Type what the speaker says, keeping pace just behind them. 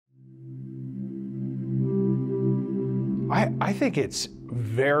I think it's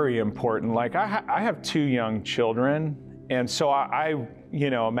very important. Like I have two young children, and so I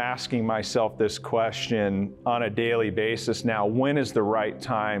am asking myself this question on a daily basis now: when is the right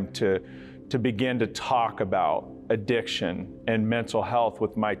time to begin to talk about addiction and mental health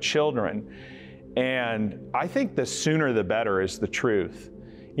with my children? And I think the sooner the better is the truth.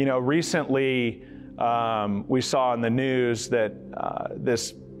 Recently we saw in the news that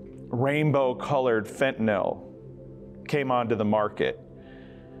this rainbow-colored fentanyl came onto the market.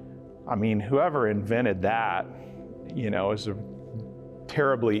 I mean, whoever invented that, is a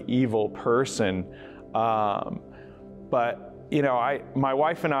terribly evil person. But my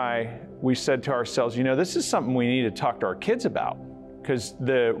wife and I, we said to ourselves, this is something we need to talk to our kids about, because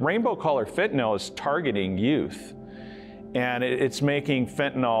the rainbow-colored fentanyl is targeting youth, and it's making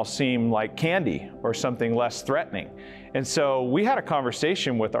fentanyl seem like candy or something less threatening. And so we had a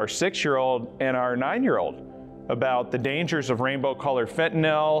conversation with our 6-year-old and our 9-year-old about the dangers of rainbow-colored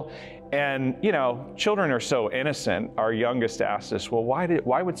fentanyl. And children are so innocent. Our youngest asked us, well,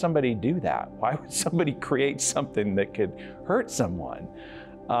 why would somebody do that? Why would somebody create something that could hurt someone?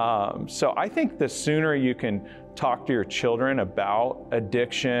 So I think the sooner you can talk to your children about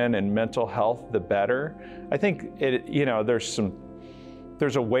addiction and mental health, the better. I think there's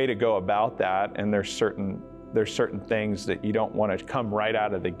a way to go about that, and there's certain things that you don't want to come right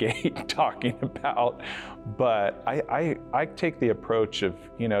out of the gate talking about. But I take the approach of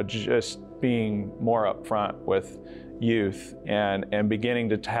just being more upfront with youth and beginning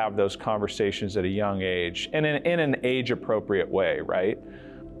to have those conversations at a young age, and in an age-appropriate way, right?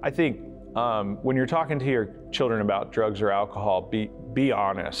 I think when you're talking to your children about drugs or alcohol, be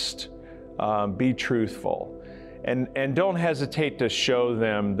honest, be truthful, and don't hesitate to show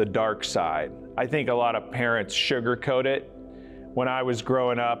them the dark side. I think a lot of parents sugarcoat it. When I was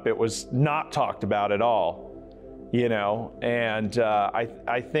growing up, it was not talked about at all, and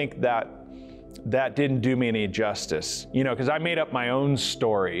I think that didn't do me any justice, because I made up my own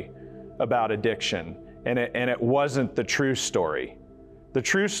story about addiction, and it wasn't the true story. The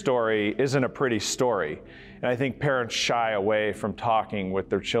true story isn't a pretty story. And I think parents shy away from talking with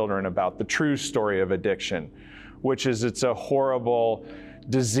their children about the true story of addiction, which is it's a horrible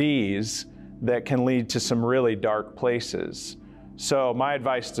disease that can lead to some really dark places. So my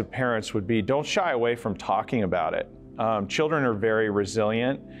advice to parents would be, don't shy away from talking about it. Children are very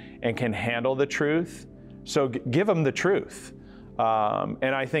resilient and can handle the truth, so give them the truth.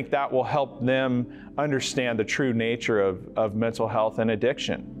 And I think that will help them understand the true nature of mental health and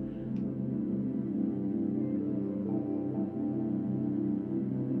addiction.